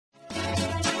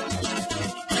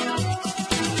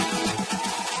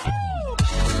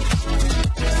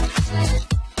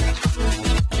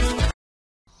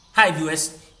Hi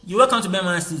viewers, you're welcome to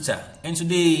BenMathTT, and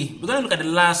today we're going to look at the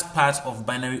last part of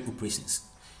binary operations.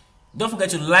 Don't forget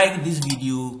to like this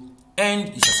video and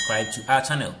you subscribe to our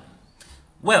channel.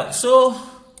 Well, so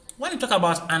when we talk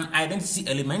about an identity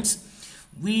element,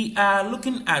 we are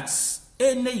looking at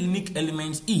any unique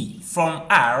element E from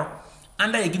R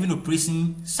under a given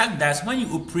operation such that when you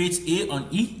operate A on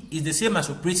E is the same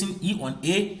as operating E on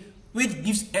A, which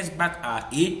gives us back our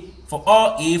A for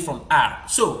all A from R.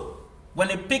 So when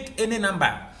you pick any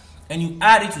number and you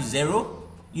add it to 0,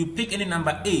 you pick any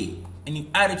number A and you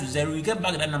add it to 0, you get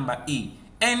back that number A.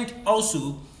 And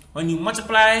also, when you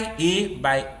multiply A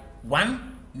by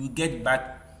 1, you get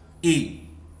back A.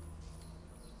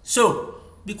 So,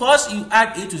 because you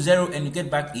add A to 0 and you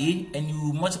get back A, and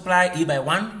you multiply A by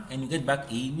 1 and you get back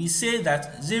A, we say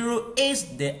that 0 is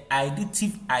the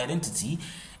additive identity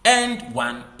and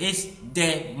 1 is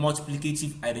the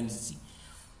multiplicative identity.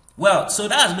 Well, so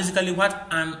that's basically what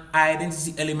an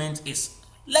identity element is.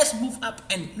 Let's move up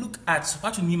and look at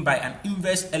what we mean by an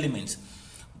inverse element.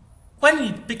 When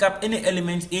we pick up any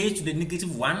element A to the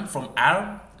negative 1 from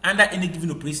R under any given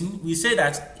operation, we say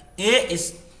that A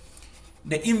is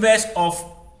the inverse of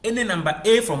any number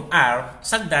A from R,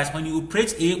 such that when you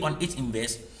operate A on its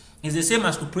inverse, it's the same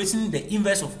as operating the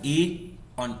inverse of A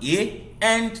on A,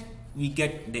 and we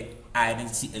get the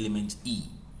identity element E.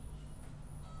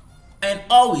 And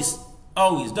always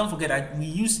don't forget that we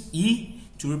use E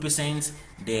to represent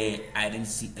the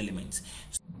identity element.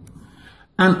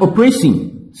 An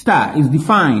operation star is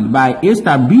defined by A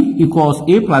star B equals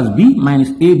A plus B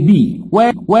minus AB,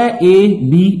 where A,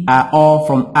 B are all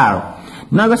from R.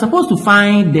 Now we're supposed to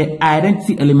find the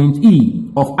identity element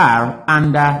E of R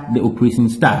under the operation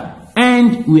star,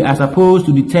 and we are supposed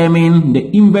to determine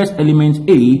the inverse element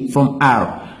A from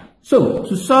R. So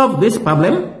to solve this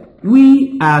problem,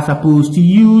 we are supposed to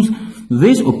use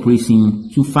this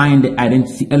operation to find the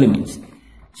identity element.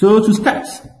 So to start,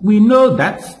 we know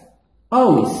that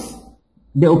always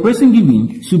the operation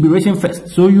given should be written first.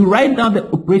 So you write down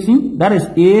the operation, that is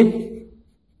A,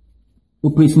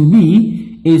 operation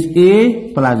B is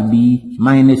A plus B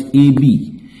minus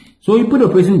AB. So we put the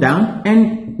operation down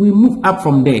and we move up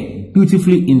from there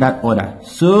beautifully in that order.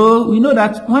 So we know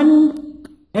that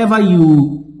whenever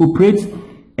you operate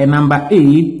a number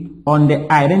A on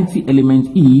the identity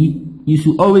element E, you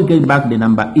should always get back the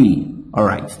number A.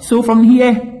 Alright, so from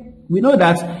here we know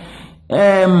that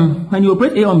when you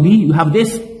operate A on B, you have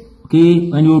this. Okay,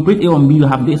 when you operate A on B, you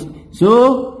have this.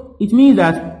 So it means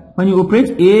that when you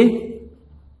operate A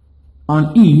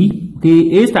on E,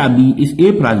 okay, A star B is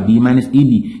A plus B minus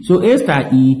AB. So A star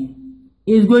E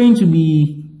is going to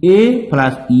be A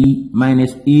plus E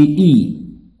minus AE.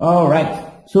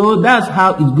 Alright, so that's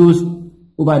how it goes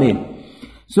over there.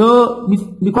 So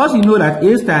because you know that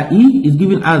A star E is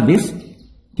giving us this,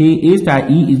 okay, A star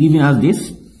E is giving us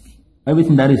this,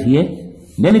 everything that is here,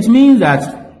 then it means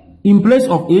that in place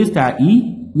of A star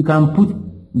E, we can put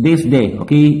this there,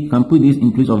 okay, you can put this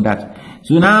in place of that.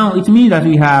 So now it means that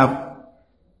we have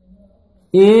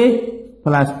A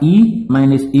plus E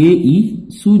minus AE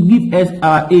should give us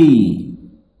our A,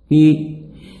 okay.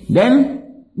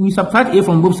 Then we subtract A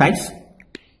from both sides,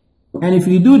 and if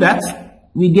we do that,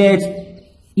 we get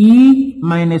E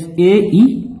minus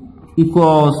AE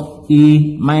equals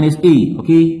A minus A,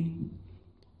 okay,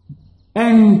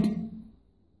 and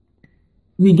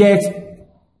we get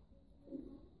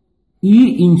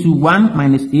E into 1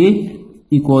 minus A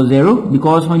equals 0,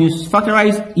 because when you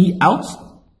factorize E out,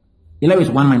 the level is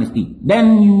 1 minus A.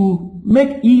 Then you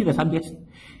make E the subject,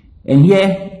 and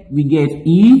here we get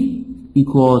E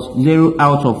equals 0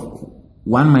 out of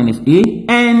 1 minus A,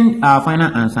 and our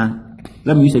final answer,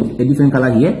 let me use a different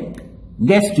color here,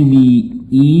 gets to be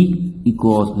E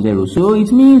equals 0. So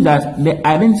it means that the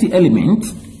identity element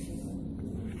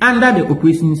under the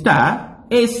operation star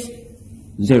is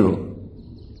 0.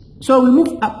 So we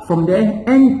move up from there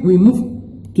and we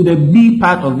move to the B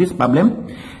part of this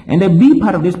problem. And the B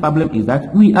part of this problem is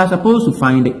that we are supposed to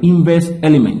find the inverse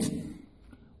element.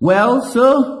 Well,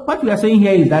 so what we are saying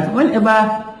here is that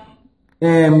whenever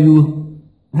you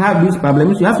have these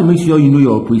problems, you have to make sure you know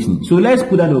your operation. So let's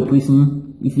put out the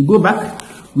operation. If you go back,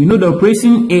 we know the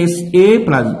operation is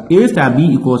A star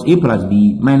B equals A plus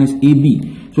B minus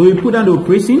AB. So we put down the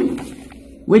operation,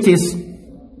 which is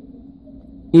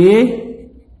A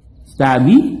star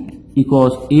B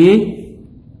equals A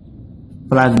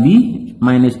plus B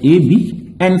minus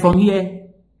AB. And from here,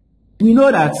 we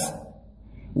know that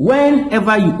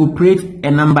whenever you operate a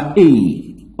number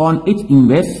A on its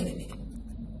inverse,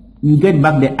 you get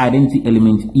back the identity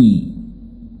element E.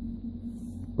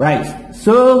 Right,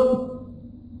 so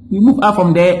we move up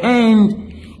from there,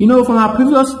 and you know, from our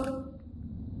previous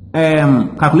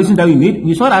calculation that we made,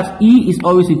 we saw that E is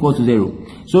always equal to 0.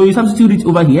 So we substitute it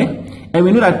over here, and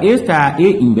we know that A star A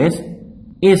inverse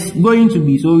is going to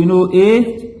be, so we know A,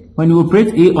 when you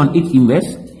operate A on H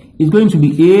inverse, is going to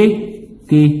be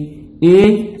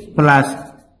A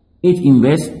plus H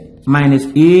inverse minus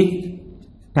A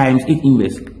times H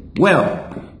inverse.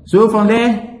 Well, so from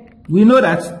there, we know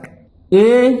that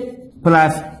A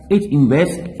plus H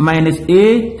inverse minus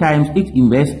A times H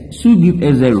inverse should give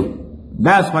us 0.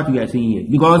 That's what we are saying here,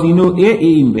 because you know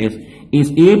A inverse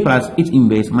is A plus H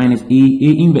inverse minus A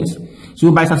inverse.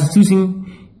 So by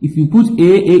substituting, if you put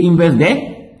A inverse there,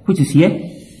 which is here,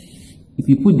 if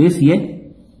you put this here,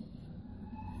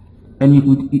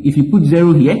 and if you put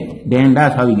 0 here, then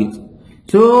that's how you get.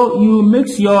 So you make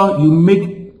sure you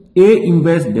make A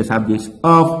inverse the subject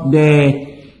of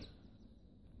the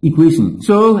equation.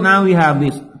 So now we have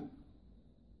this.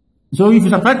 So if you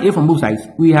subtract A from both sides,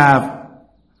 we have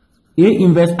A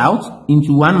inverse out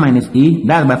into 1 minus A,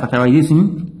 that's by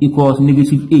factorization, equals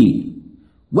negative A.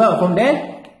 Well, from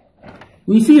there,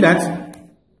 we see that,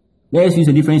 let's use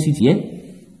a different sheet here.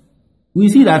 We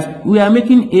see that we are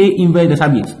making A inverse the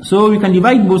subject. So we can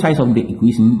divide both sides of the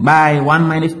equation by 1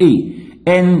 minus A.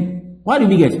 And what do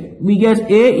we get? We get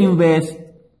A inverse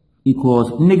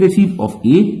equals negative of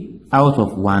A out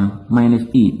of 1 minus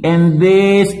A. And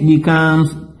this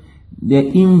becomes the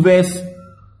inverse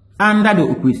under the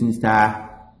operation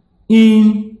star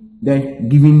in the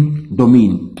given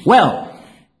domain. Well,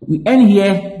 we end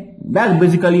here. That's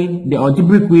basically the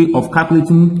algebraic way of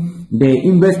calculating the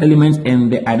inverse elements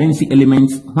and the identity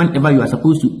elements whenever you are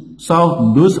supposed to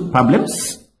solve those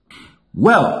problems.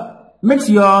 Well, make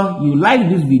sure you like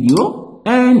this video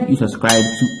and you subscribe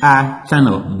to our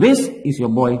channel. This is your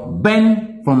boy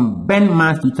Ben from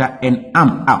BenMathTT, and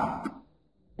I'm out.